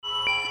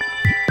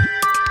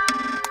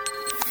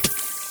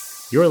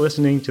You're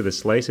listening to the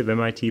Slice of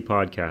MIT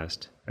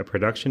podcast, a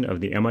production of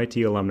the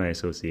MIT Alumni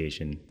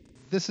Association.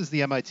 This is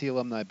the MIT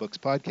Alumni Books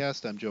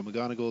Podcast. I'm Joe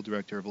McGonigal,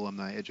 Director of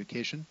Alumni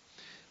Education.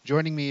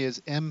 Joining me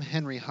is M.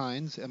 Henry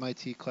Hines,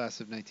 MIT Class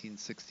of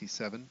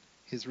 1967.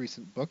 His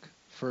recent book,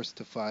 First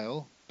to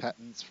File,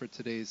 Patents for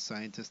Today's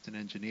Scientist and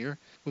Engineer,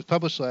 was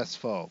published last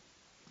fall.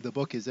 The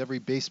book is every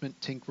basement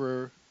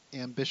tinkerer,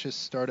 ambitious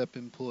startup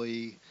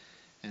employee,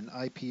 and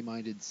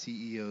IP-minded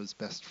CEO's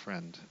best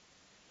friend.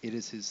 It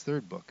is his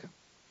third book.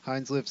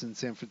 Hines lives in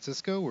San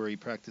Francisco, where he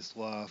practiced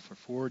law for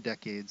 4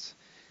 decades,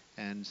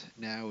 and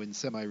now in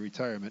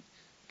semi-retirement,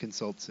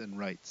 consults and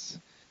writes.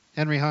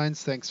 Henry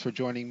Hines, thanks for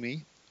joining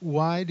me.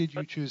 Why did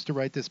you choose to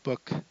write this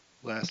book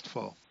last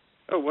fall?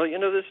 Oh, well,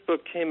 this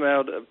book came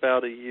out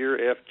about a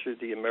year after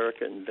the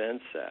America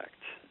Invents Act,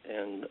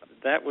 and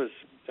that was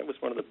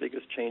one of the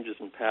biggest changes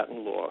in patent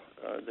law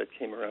that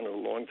came around in a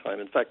long time.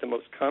 In fact, the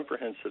most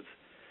comprehensive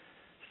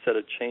set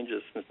of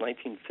changes since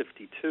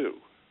 1952.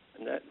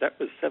 And that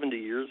was 70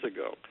 years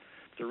ago.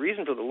 The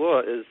reason for the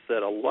law is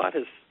that a lot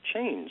has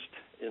changed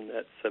in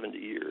that 70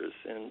 years,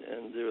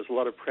 and there was a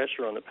lot of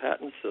pressure on the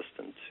patent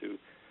system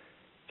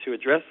to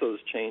address those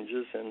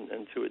changes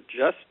and to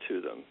adjust to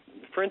them.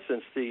 For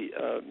instance, the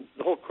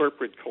whole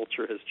corporate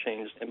culture has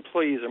changed.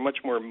 Employees are much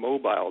more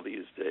mobile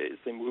these days.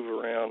 They move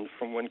around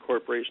from one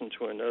corporation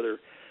to another,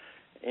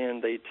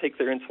 and they take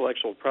their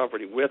intellectual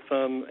property with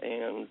them,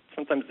 and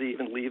sometimes they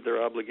even leave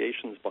their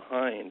obligations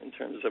behind in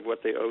terms of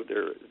what they owe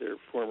their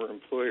former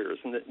employers.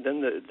 And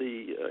then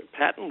the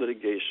patent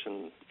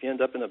litigation, if you end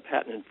up in a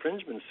patent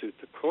infringement suit,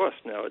 the cost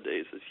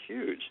nowadays is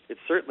huge. It's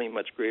certainly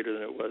much greater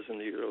than it was in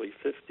the early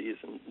 50s,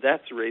 and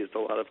that's raised a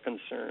lot of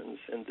concerns,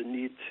 and the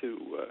need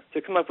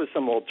to come up with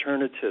some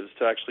alternatives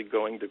to actually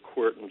going to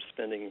court and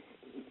spending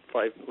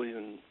 $5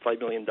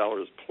 million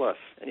plus.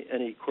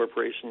 Any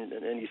corporation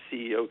and any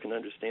CEO can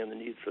understand the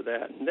need for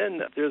that. And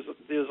then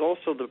there's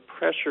also the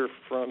pressure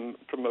from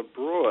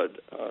abroad,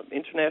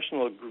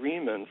 international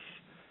agreements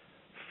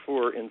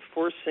for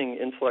enforcing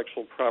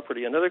intellectual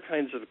property and other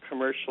kinds of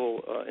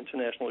commercial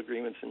international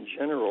agreements in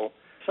general.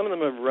 Some of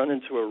them have run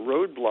into a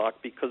roadblock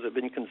because of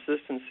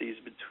inconsistencies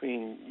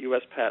between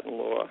U.S. patent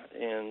law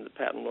and the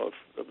patent law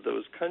of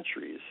those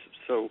countries.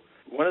 So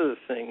one of the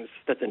things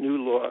that the new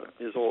law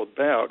is all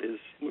about is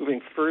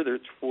moving further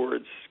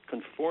towards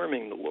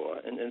conforming the law.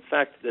 And in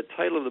fact, the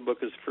title of the book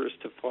is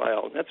First to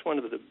File, and that's one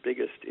of the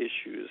biggest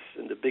issues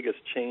and the biggest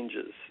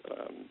changes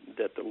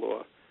that the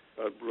law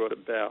brought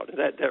about.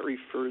 That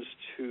refers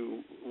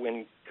to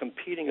when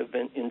competing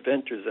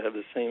inventors that have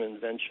the same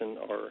invention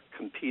are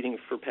competing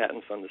for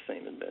patents on the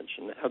same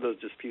invention, how those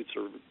disputes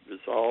are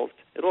resolved.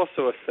 It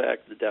also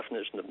affects the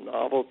definition of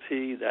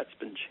novelty. That's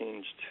been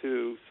changed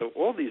too. So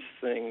all these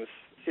things,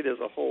 see, there's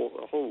a whole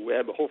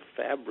web, a whole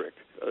fabric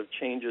of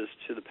changes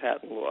to the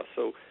patent law.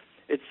 So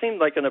it seemed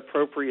like an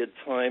appropriate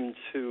time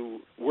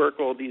to work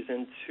all these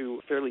into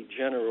a fairly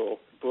general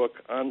book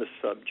on the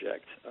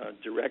subject,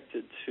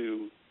 directed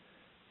to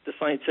the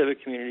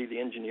scientific community, the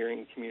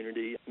engineering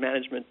community,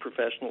 management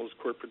professionals,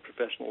 corporate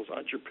professionals,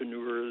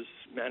 entrepreneurs,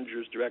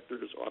 managers,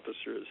 directors,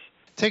 officers.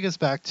 Take us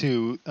back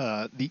to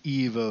the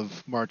eve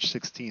of March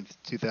 16th,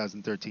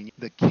 2013,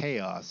 the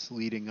chaos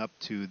leading up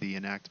to the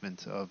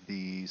enactment of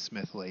the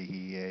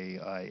Smith-Leahy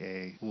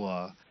AIA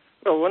law.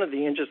 Well, one of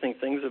the interesting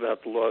things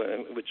about the law,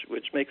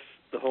 which makes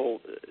the whole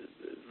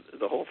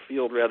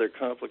field rather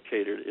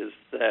complicated, is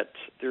that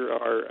there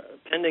are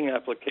pending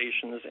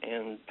applications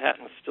and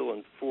patents still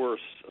in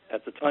force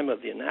at the time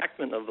of the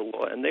enactment of the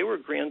law, and they were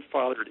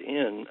grandfathered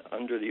in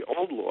under the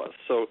old law.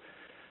 So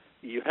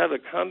you have a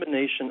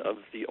combination of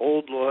the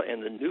old law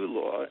and the new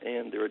law,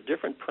 and there are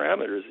different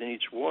parameters in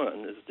each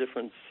one. There's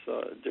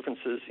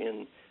differences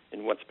in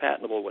what's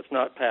patentable, what's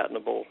not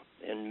patentable,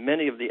 and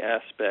many of the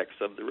aspects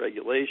of the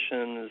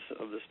regulations,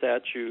 of the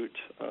statute,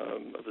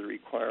 of the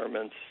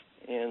requirements,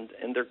 and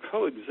they're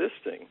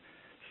coexisting.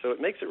 So it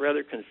makes it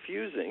rather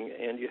confusing,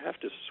 and you have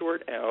to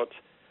sort out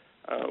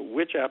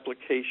which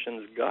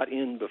applications got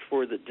in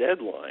before the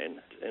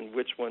deadline and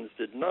which ones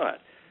did not.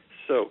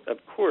 So,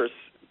 of course,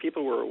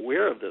 people were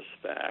aware of this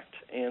fact,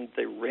 and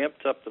they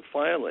ramped up the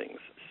filings.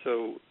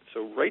 So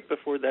right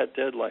before that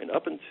deadline,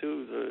 up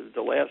until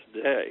the last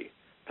day,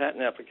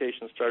 patent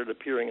applications started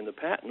appearing in the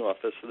patent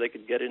office so they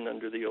could get in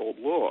under the old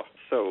law.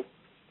 So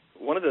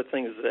one of the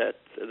things that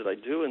I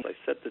do is I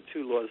set the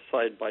two laws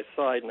side by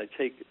side, and I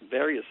take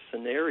various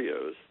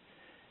scenarios,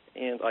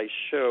 and I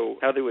show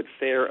how they would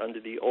fare under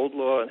the old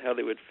law and how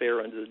they would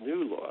fare under the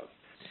new law.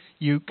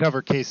 You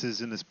cover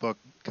cases in this book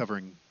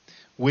covering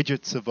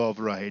widgets of all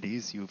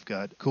varieties. You've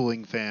got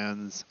cooling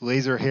fans,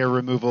 laser hair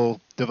removal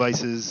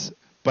devices,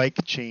 bike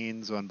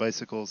chains on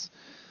bicycles,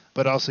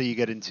 but also you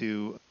get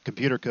into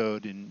computer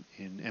code in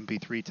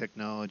MP3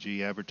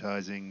 technology,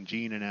 advertising,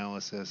 gene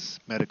analysis,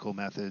 medical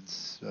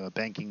methods,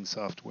 banking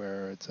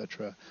software,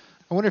 etc.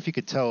 I wonder if you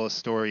could tell a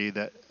story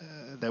that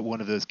one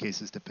of those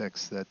cases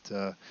depicts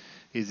that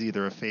is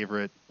either a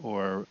favorite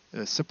or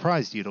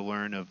surprised you to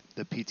learn of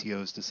the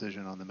PTO's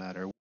decision on the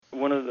matter.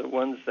 One of the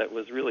ones that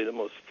was really the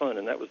most fun,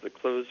 and that was the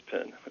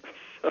clothespin.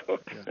 So,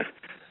 yeah.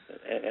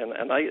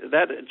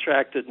 that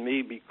attracted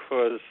me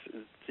because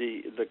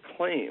the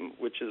claim,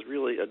 which is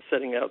really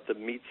setting out the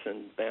metes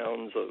and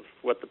bounds of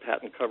what the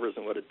patent covers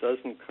and what it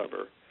doesn't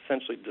cover,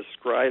 essentially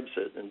describes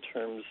it in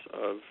terms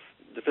of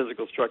the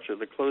physical structure of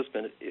the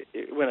clothespin.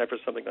 It went out for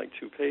something like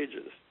 2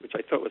 pages, which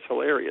I thought was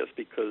hilarious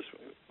because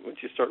once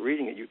you start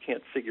reading it, you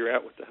can't figure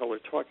out what the hell they're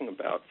talking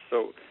about.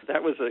 So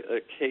that was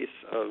a case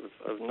of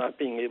not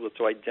being able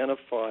to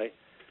identify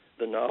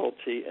the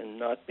novelty and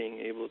not being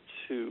able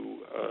to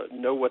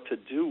know what to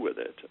do with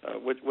it.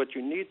 What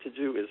you need to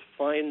do is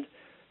find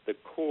the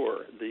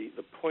core, the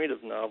point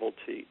of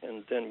novelty,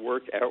 and then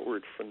work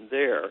outward from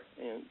there,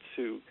 and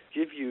to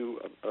give you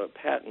a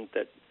patent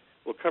that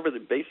will cover the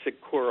basic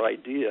core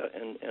idea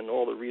and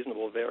all the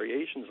reasonable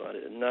variations on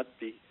it, and not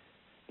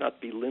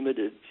be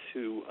limited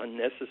to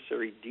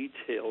unnecessary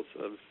details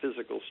of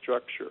physical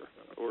structure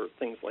or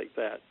things like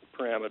that,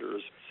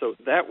 parameters. So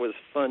that was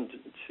fun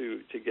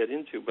to get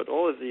into. But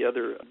all of the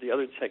other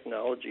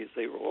technologies,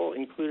 they were all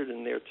included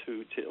in there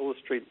to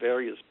illustrate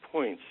various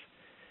points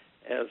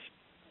as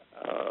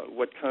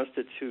what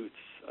constitutes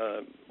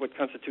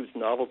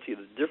novelty,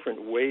 the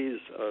different ways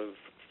of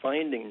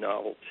finding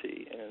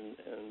novelty.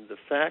 And the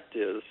fact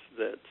is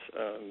that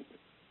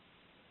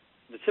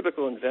the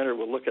typical inventor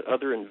will look at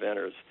other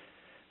inventors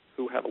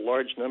who have a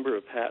large number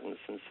of patents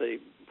and say,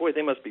 boy,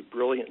 they must be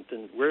brilliant,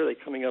 and where are they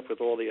coming up with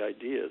all the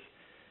ideas?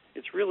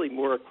 It's really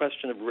more a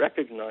question of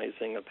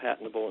recognizing a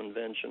patentable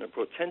invention, a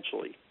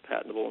potentially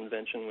patentable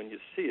invention when you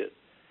see it.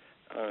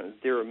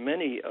 There are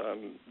many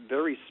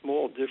very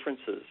small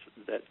differences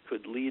that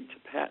could lead to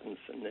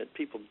patents and that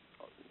people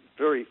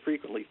very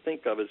frequently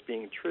think of as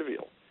being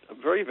trivial.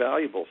 Very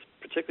valuable,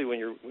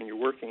 particularly when you're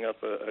working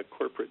up a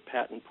corporate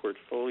patent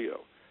portfolio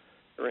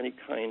or any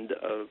kind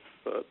of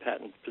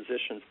patent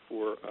position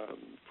for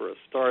a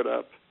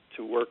startup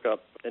to work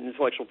up an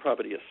intellectual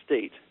property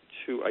estate,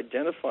 to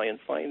identify and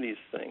find these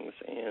things.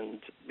 And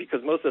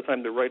because most of the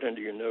time they're right under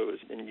your nose,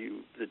 and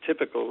the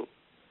typical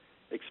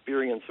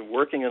experience of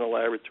working in a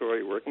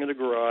laboratory, working in a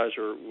garage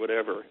or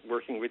whatever,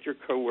 working with your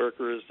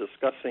coworkers,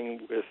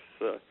 discussing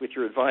with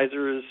your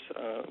advisors,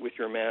 with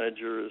your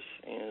managers,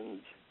 and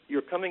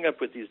you're coming up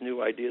with these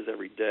new ideas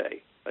every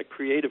day. A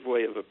creative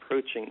way of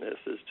approaching this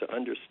is to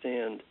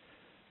understand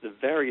the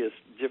various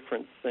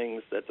different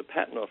things that the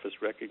Patent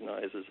Office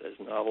recognizes as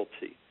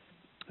novelty.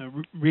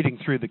 Reading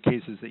through the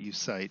cases that you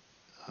cite,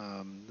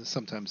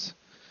 sometimes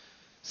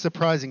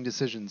surprising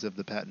decisions of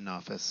the Patent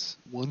Office,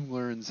 one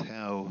learns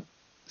how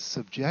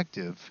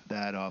subjective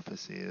that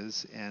office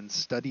is, and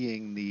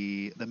studying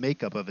the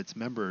makeup of its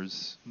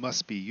members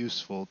must be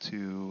useful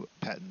to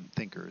patent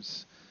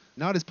thinkers,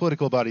 not as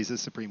political bodies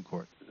as Supreme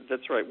Court.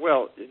 That's right.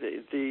 Well,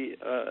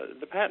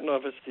 the Patent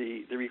Office,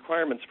 the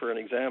requirements for an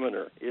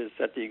examiner is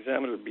that the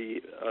examiner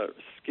be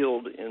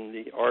skilled in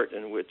the art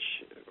in which,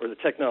 or the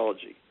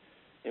technology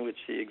in which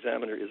the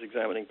examiner is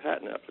examining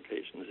patent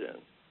applications in.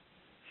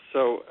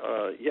 So,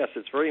 yes,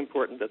 it's very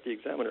important that the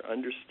examiner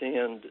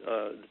understand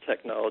the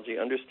technology,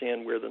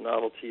 understand where the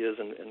novelty is,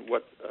 and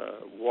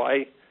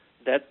why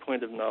that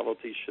point of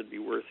novelty should be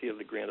worthy of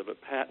the grant of a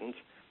patent.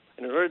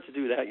 And in order to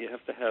do that, you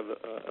have to have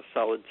a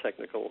solid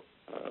technical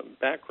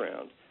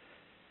background.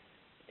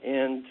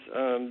 And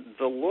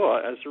the law,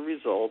 as a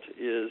result,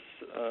 is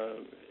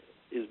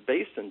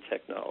based in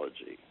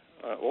technology.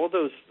 All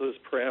those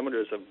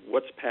parameters of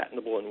what's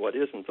patentable and what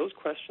isn't, those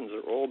questions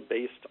are all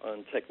based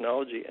on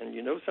technology. And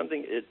you know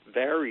something, it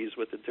varies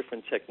with the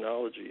different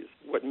technologies.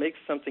 What makes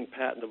something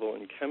patentable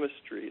in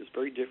chemistry is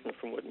very different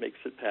from what makes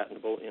it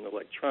patentable in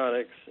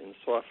electronics, in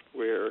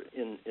software,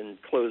 in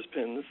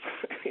clothespins,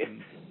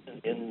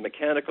 in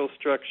mechanical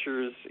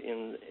structures,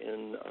 in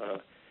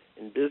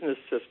business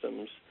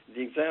systems.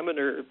 The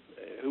examiner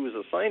who is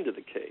assigned to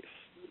the case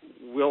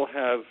will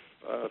have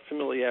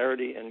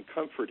familiarity and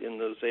comfort in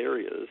those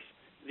areas.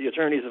 The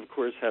attorneys, of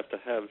course, have to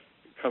have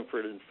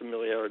comfort and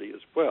familiarity as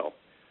well.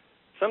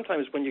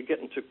 Sometimes when you get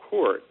into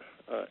court,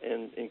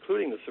 and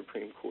including the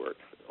Supreme Court,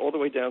 all the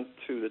way down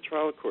to the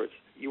trial courts,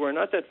 you are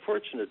not that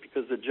fortunate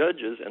because the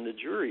judges and the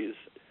juries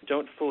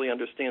don't fully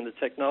understand the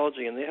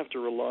technology, and they have to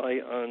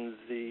rely on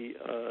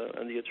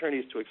the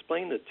attorneys to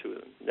explain it to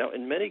them. Now,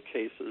 in many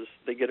cases,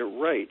 they get it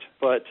right,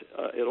 but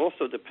it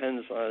also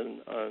depends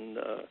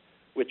on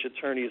which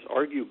attorneys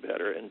argue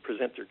better and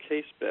present their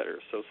case better.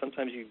 So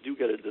sometimes you do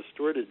get a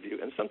distorted view,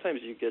 and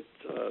sometimes you get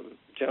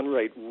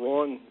downright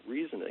wrong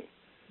reasoning.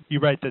 You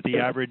write that the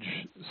average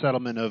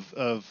settlement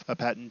of a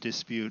patent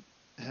dispute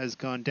has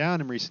gone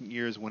down in recent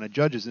years when a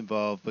judge is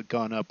involved, but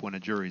gone up when a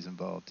jury is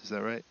involved. Is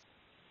that right?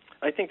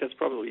 I think that's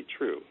probably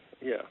true,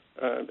 yeah.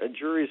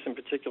 Juries in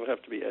particular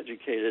have to be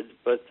educated,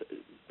 but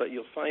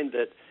you'll find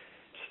that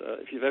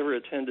if you've ever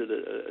attended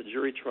a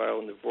jury trial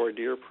in the voir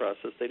dire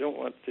process, they don't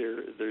want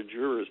their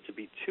jurors to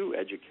be too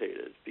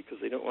educated because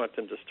they don't want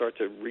them to start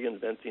to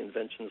reinvent the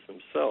inventions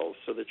themselves.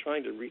 So they're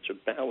trying to reach a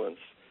balance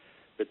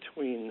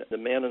between the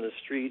man on the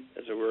street,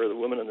 as it were, the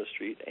woman on the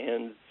street,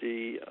 and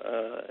the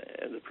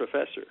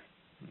professor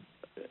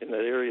in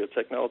that area of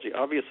technology.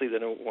 Obviously, they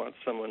don't want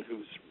someone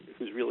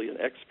who's really an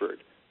expert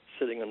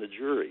sitting on the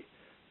jury.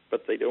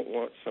 but they don't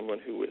want someone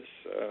who is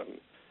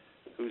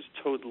who's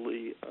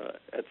totally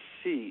at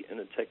sea in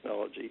the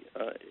technology.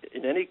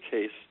 In any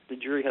case, the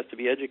jury has to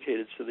be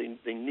educated, so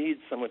they need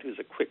someone who's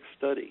a quick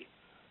study.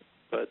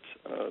 But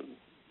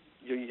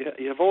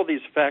you have all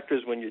these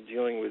factors when you're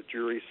dealing with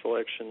jury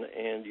selection,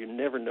 and you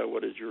never know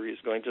what a jury is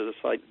going to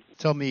decide.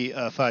 Tell me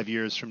 5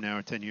 years from now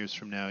or 10 years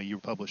from now, you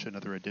publish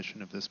another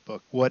edition of this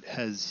book. What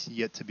has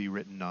yet to be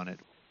written on it?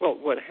 Well,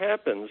 what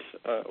happens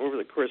over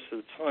the course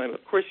of time,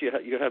 of course,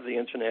 you have the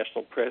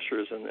international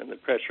pressures and the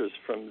pressures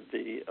from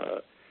the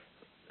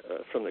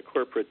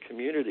corporate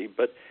community,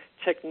 but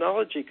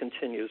technology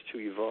continues to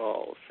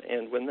evolve.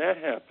 And when that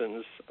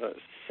happens,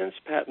 since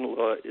patent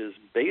law is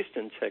based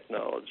in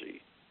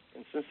technology,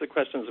 and since the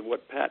questions of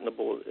what's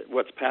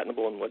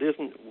patentable and what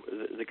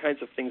isn't, the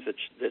kinds of things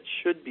that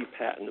should be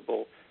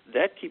patentable,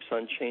 that keeps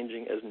on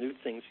changing as new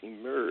things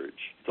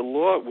emerge. The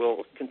law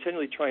will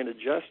continually try and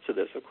adjust to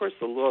this. Of course,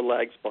 the law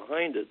lags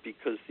behind it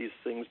because these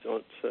things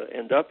don't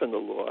end up in the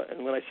law.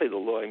 And when I say the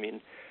law, I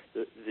mean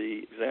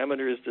the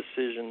examiner's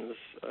decisions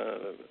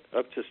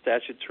up to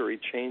statutory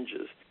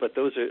changes. But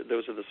those are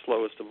the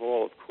slowest of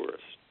all, of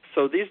course.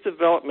 So these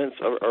developments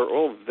are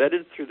all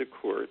vetted through the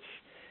courts,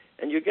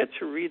 and you get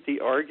to read the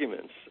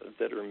arguments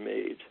that are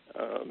made.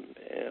 And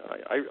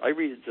I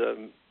read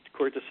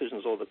court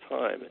decisions all the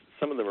time.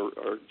 Some of them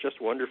are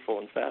just wonderful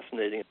and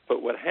fascinating.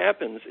 But what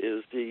happens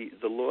is the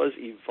laws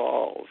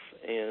evolve,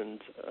 and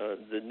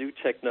the new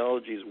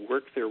technologies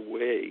work their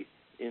way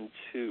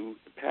into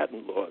the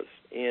patent laws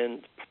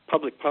and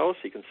public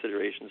policy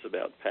considerations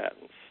about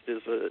patents.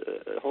 There's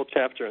a whole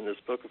chapter in this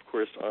book, of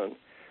course, on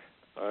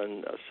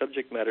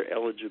subject matter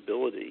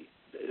eligibility,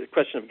 the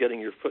question of getting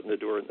your foot in the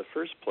door in the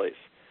first place.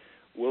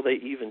 Will they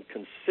even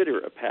consider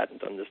a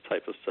patent on this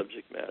type of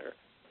subject matter?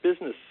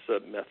 Business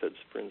methods,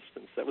 for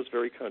instance, that was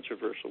very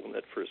controversial when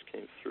that first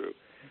came through.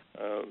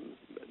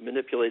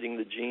 Manipulating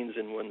the genes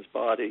in one's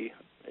body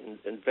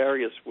and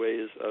various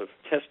ways of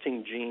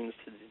testing genes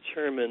to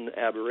determine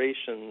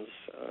aberrations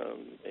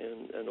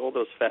and all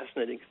those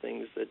fascinating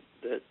things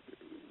that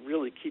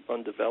really keep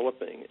on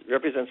developing. It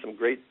represents some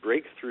great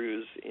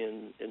breakthroughs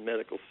in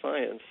medical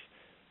science,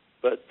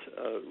 but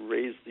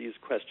raise these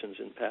questions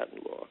in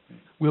patent law.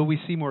 Will we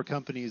see more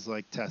companies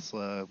like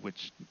Tesla,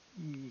 which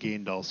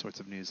gained all sorts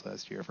of news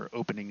last year for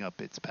opening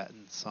up its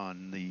patents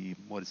on the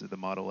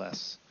Model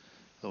S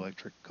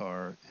electric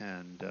car?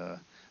 And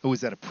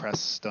was that a press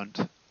stunt?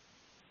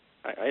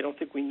 I don't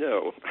think we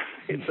know.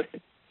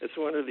 It's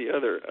one or the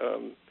other.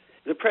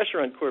 The pressure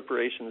on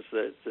corporations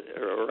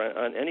or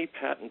on any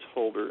patent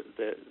holder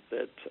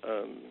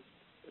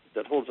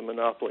that holds a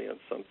monopoly on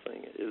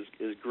something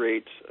is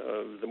great.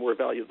 The more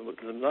valuable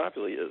the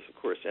monopoly is, of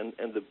course,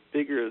 and the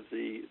bigger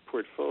the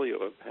portfolio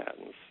of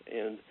patents.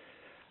 And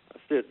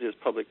there's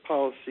public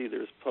policy,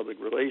 there's public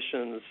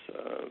relations,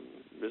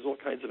 there's all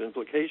kinds of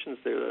implications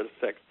there that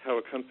affect how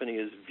a company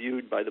is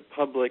viewed by the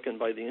public and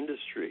by the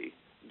industry.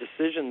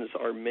 Decisions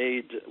are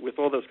made with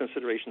all those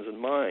considerations in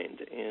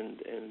mind,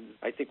 and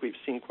I think we've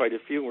seen quite a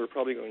few, and we're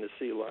probably going to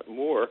see a lot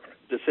more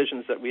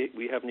decisions that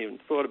we haven't even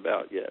thought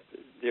about yet.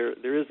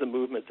 There is a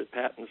movement that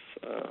patents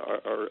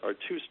are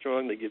too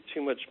strong, they give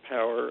too much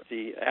power.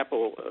 The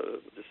Apple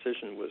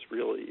decision was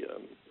really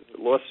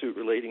a lawsuit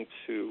relating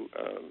to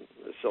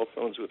cell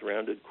phones with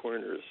rounded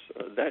corners.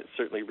 That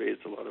certainly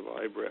raised a lot of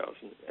eyebrows,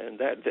 and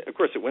that, of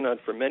course, it went on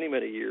for many,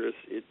 many years.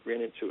 It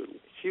ran into a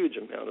huge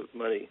amount of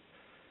money,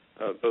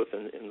 both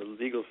in the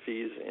legal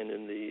fees and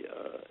in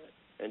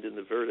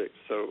the verdict.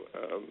 So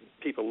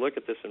people look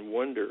at this and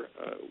wonder,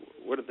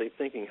 what are they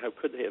thinking? How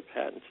could they have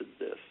patented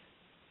this?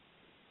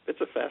 It's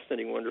a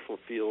fascinating, wonderful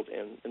field,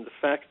 and the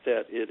fact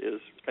that it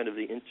is kind of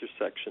the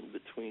intersection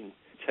between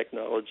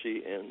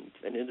technology and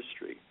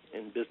industry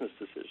and business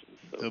decisions.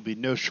 So, there'll be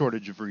no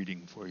shortage of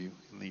reading for you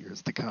in the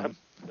years to come.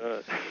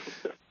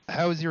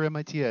 How is your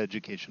MIT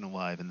education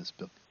alive in this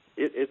book?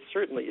 It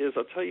certainly is.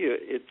 I'll tell you,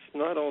 it's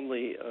not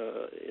only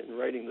in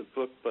writing the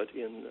book, but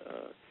in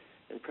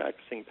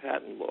practicing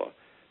patent law.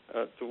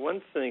 The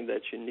one thing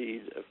that you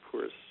need, of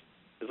course,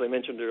 as I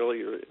mentioned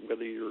earlier,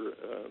 whether you're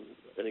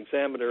an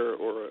examiner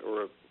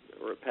or a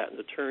patent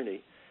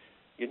attorney,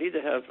 you need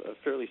to have a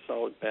fairly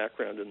solid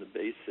background in the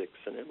basics,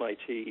 and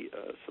MIT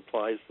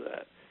supplies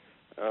that.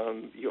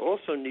 You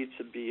also need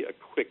to be a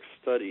quick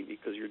study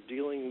because you're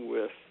dealing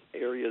with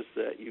areas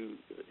that you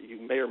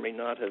may or may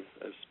not have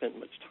spent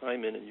much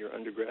time in your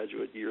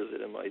undergraduate years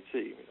at MIT.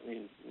 I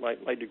mean,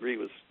 my degree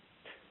was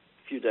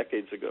a few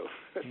decades ago.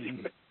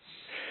 Mm-hmm.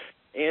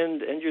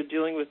 And you're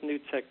dealing with new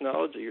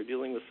technology. You're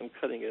dealing with some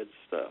cutting-edge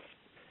stuff.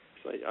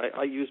 So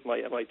I use my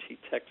MIT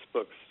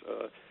textbooks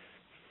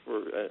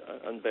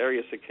on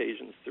various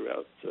occasions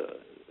throughout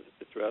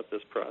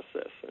this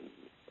process. And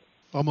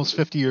almost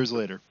 50 years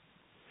later.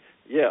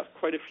 Yeah,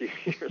 quite a few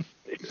years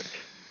later.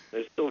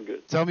 They're still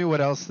good. Tell me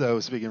what else, though,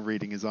 speaking of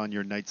reading, is on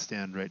your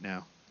nightstand right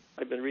now.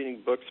 I've been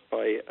reading books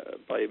by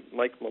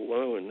Mike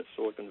Malone,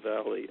 Silicon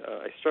Valley.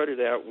 I started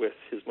out with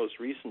his most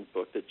recent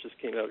book that just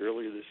came out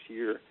earlier this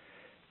year,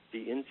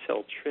 The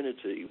Intel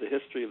Trinity, the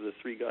history of the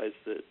three guys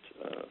that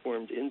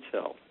formed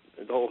Intel.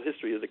 the whole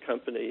history of the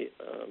company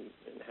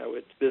and how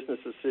its business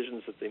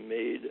decisions that they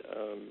made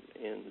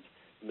and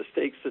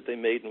mistakes that they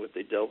made and what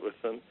they dealt with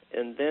them.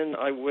 And then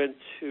I went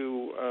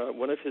to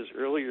one of his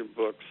earlier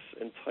books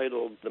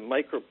entitled The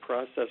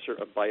Microprocessor,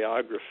 A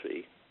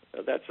Biography.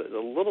 That's a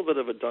little bit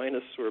of a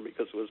dinosaur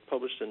because it was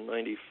published in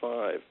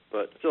 95,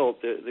 but still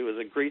there was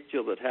a great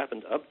deal that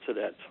happened up to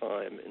that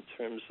time in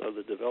terms of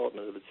the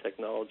development of the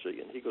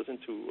technology, and he goes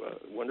into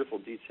wonderful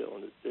detail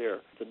in it there.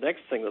 The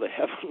next thing that I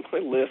have on my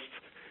list,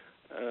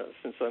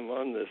 since I'm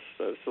on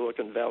this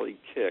Silicon Valley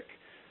kick,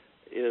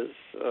 is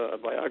a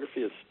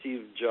biography of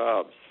Steve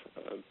Jobs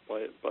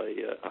by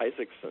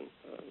Isaacson.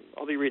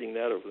 I'll be reading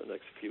that over the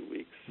next few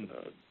weeks.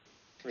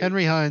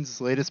 Henry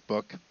Hines' latest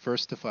book,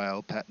 First to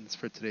File, Patents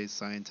for Today's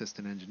Scientist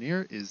and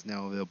Engineer, is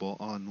now available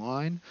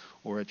online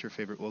or at your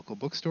favorite local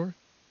bookstore.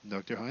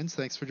 Dr. Hines,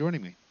 thanks for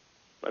joining me.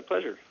 My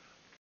pleasure.